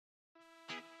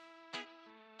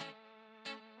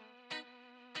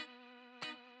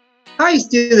Hi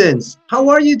students, how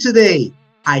are you today?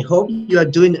 I hope you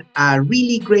are doing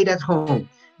really great at home.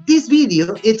 This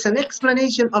video is an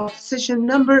explanation of session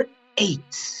number 8.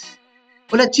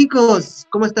 Hola chicos,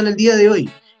 ¿cómo están el día de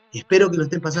hoy? Espero que lo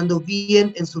estén pasando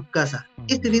bien en sus casas.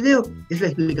 Este video es la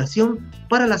explicación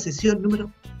para la sesión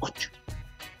número 8.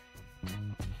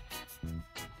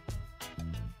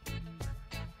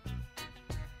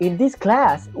 In this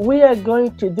class, we are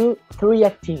going to do 3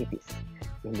 activities.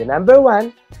 In the number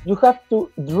 1, you have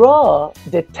to draw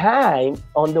the time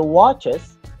on the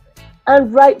watches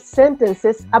and write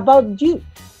sentences about you.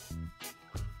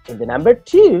 In the number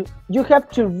 2, you have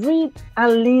to read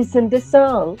and listen the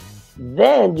song.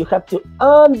 Then you have to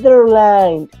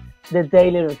underline the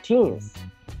daily routines.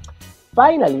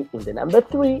 Finally, in the number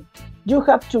 3, you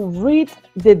have to read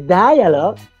the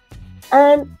dialogue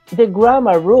and the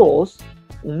grammar rules.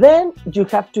 Then you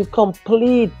have to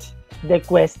complete the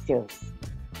questions.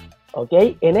 ¿Ok?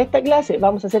 En esta clase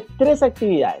vamos a hacer 3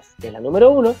 actividades. En la número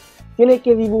 1, tiene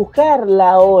que dibujar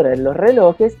la hora en los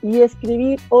relojes y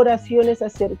escribir oraciones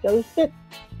acerca de usted.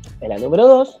 En la número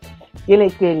 2, tiene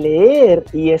que leer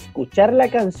y escuchar la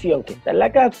canción que está en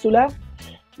la cápsula,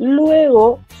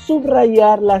 luego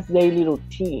subrayar las daily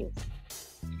routines.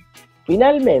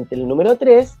 Finalmente, en el número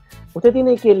 3, usted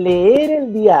tiene que leer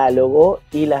el diálogo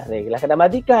y las reglas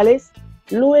gramaticales,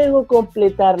 luego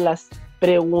completar las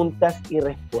preguntas y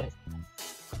respuestas.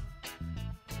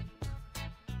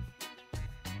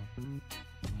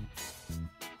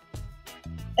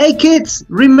 Hey kids,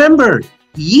 remember,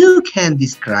 you can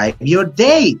describe your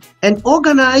day and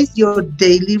organize your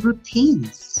daily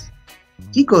routines.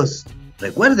 Chicos,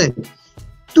 recuerden,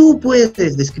 tú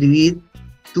puedes describir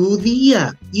tu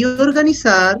día y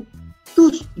organizar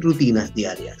tus rutinas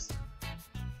diarias.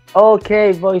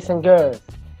 Okay, boys and girls,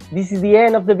 this is the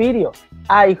end of the video.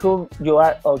 I hope you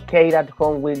are okay at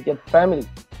home with your family.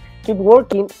 Keep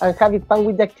working and having fun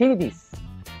with the activities.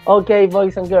 Okay,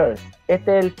 boys and girls,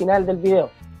 este es el final del video.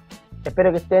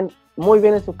 Espero que estén muy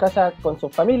bien en sus casas con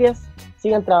sus familias,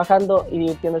 sigan trabajando y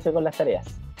divirtiéndose con las tareas.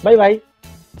 Bye bye.